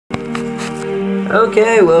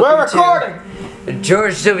Okay, well, we're recording.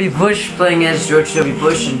 George W. Bush playing as George W.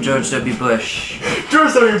 Bush and George W. Bush.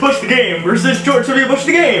 George W. Bush the game versus George W. Bush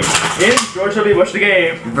the game. In George W. Bush the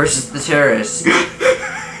game versus the terrorists.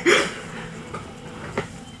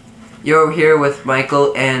 You're here with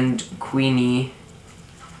Michael and Queenie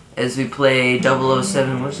as we play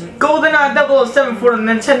 007. What is it? GoldenEye 007 for the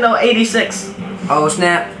Nintendo 86. Oh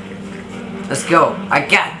snap! Let's go. I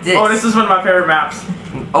got this. Oh, this is one of my favorite maps.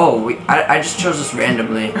 Oh, I just chose this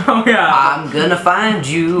randomly. Oh yeah. I'm gonna find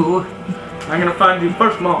you. I'm gonna find you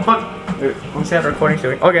first, motherfucker. Let me see how the recording's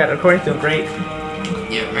doing. Okay, the recording's doing great.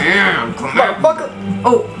 Yeah, man. Come on. Motherfucker.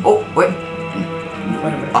 Oh, wait.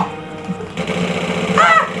 Wait a minute. Oh.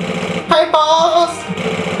 Ah!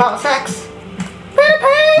 Paintballs! About sex.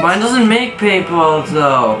 Mine doesn't make paintballs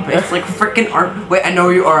though. It's like freaking art. Wait, I know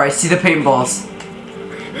where you are. I see the paintballs.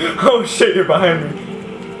 Oh shit, you're behind me.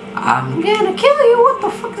 I'm gonna kill you. What the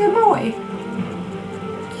fuck am I?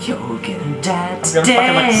 You're gonna die today.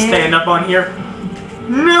 I'm gonna fucking like stand up on here.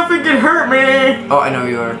 Nothing can hurt me. Oh, I know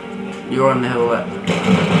you are. You're on the hill.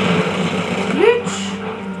 Bitch.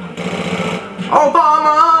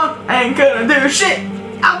 Obama ain't gonna do shit.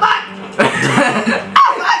 I'm back.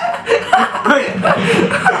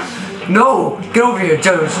 No, get over here,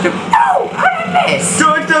 Joe. No, how did I miss?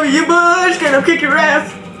 George W. Bush gonna kick your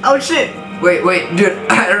ass. Oh shit. Wait, dude.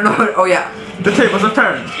 I don't know. Oh yeah. The tables have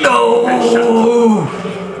turned. No.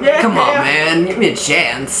 Yeah. Come on, man. Give me a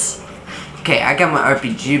chance. Okay, I got my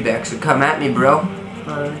RPG back, so come at me, bro.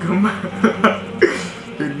 Come on.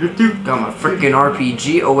 Got my freaking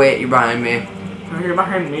RPG. Oh wait, you're behind me. Oh, you're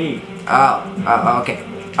behind me. Okay.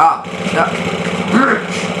 Oh, no.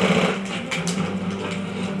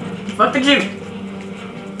 Fuck the Jew.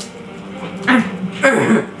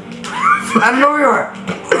 I don't know where you are.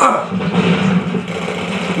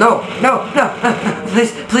 No.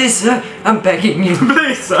 Please, I'm begging you.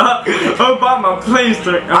 Please, Obama, please.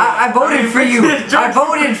 I voted for you. I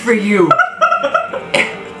voted for you.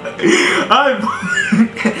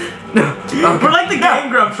 No. Okay. We're like the Game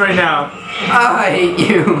Grumps right now. I hate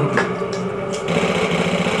you.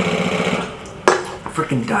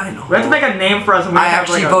 Freaking dying. We have to make a name for us. I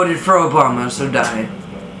actually voted for Obama, so die.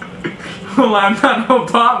 Well, I'm not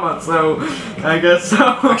Obama, so I guess so.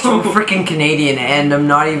 Actually, I'm freaking Canadian, and I'm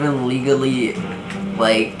not even legally,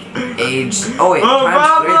 like, aged. Oh wait,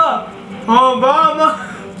 Obama!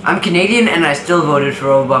 Obama! I'm Canadian, and I still voted for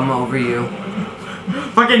Obama over you.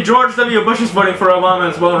 Fucking George W. Bush is voting for Obama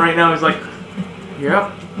as well right now. He's like,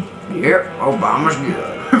 yep, Obama's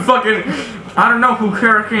good. Fucking, I don't know who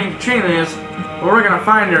Hurricane Katrina is, but we're gonna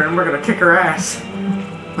find her and we're gonna kick her ass.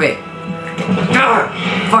 Wait.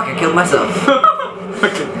 Fuck, I killed myself.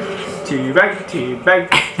 Teabag.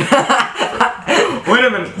 Wait a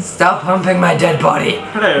minute. Stop humping my dead body.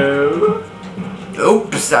 Hello.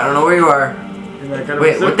 Oops, I don't know where you are.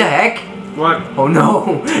 Wait, what the heck? What? Oh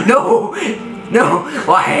no. No.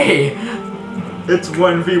 Why? It's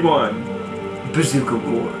 1v1. Bazooka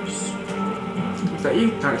Wars. Is that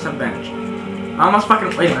you? Alright, some damage. I almost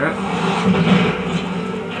fucking. Wait a minute.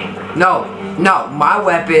 No, my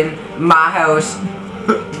weapon, my house.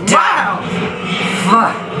 Wow!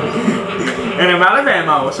 Fuck. And I'm out of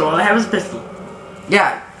ammo, so all I have is a pistol.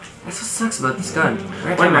 Yeah, that's what sucks about this gun.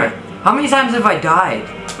 Wait a minute. How many times have I died?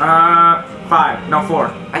 5. No,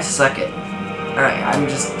 4. I suck it. Alright, I'm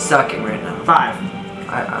just sucking right now. 5.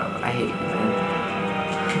 I hate you, man.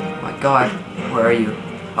 Oh my god, where are you?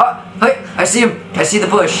 Oh, hey, I see him. I see the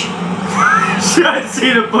bush. I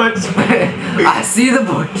see the bush. I see the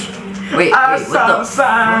bush. Wait, what the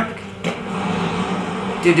fuck?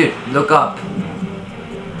 Dude, look up.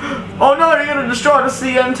 Oh no, they're gonna destroy the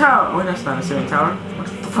CN tower. Wait, that's not a CN tower. What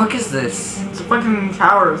the fuck is this? It's a fucking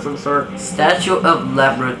tower of some sort. Statue of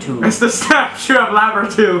Labrador. It's the Statue of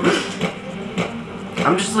Labrador.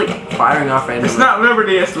 I'm just like firing off randomly. It's not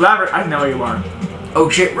Liberty, it's Labrador. I know where you are. Oh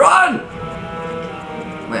shit, run!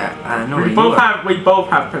 Wait, I know where you are. We both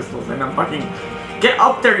have pistols, and I'm fucking... Get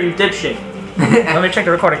up there, you dipshit. Let me check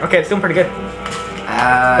the recording. Okay, it's doing pretty good. Wait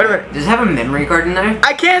a minute. Does it have a memory card in there?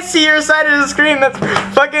 I can't see your side of the screen. That's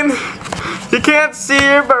fucking... You can't see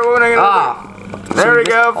it, but we're not gonna... There we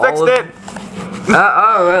go, fixed it.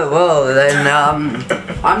 Well, then,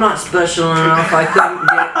 I'm not special enough. I couldn't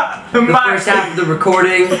get the first half of the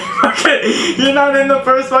recording. Okay, you're not in the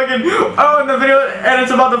first fucking... Oh, in the video, and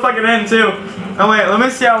it's about to fucking end, too. Oh, wait, let me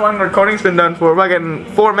see how long the recording's been done for. Fucking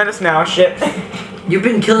 4 minutes now, shit. You've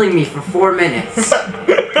been killing me for 4 minutes.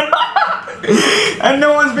 And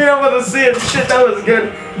no one's been able to see it. Shit, that was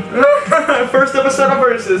good. First episode of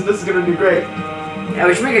Versus. This is gonna be great. Yeah,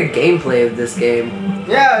 we should make a gameplay of this game.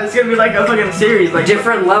 Yeah, it's gonna be like a fucking series, like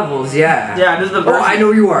different levels. Yeah. Yeah, this is the. Oh, I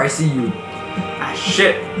know you are. I see you. Ah,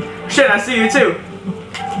 shit. Shit, I see you too.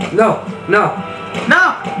 No. No.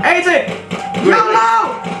 No, 18.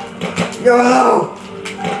 YOLO. YOLO.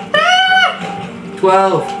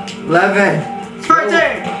 12, 11,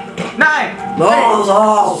 13, 9,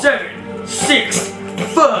 no. 8, 7, 6,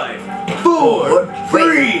 5, 4,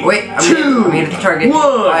 3, wait, I'm 2, gonna hit the target. 1.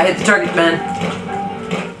 I hit the target, man.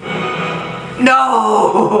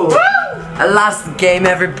 No! Woo! I lost the game,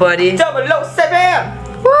 everybody.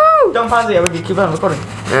 007. Woo! Don't pause it yet. We can keep on recording.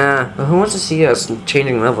 Yeah. Who wants to see us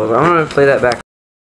changing levels? I want to play that back.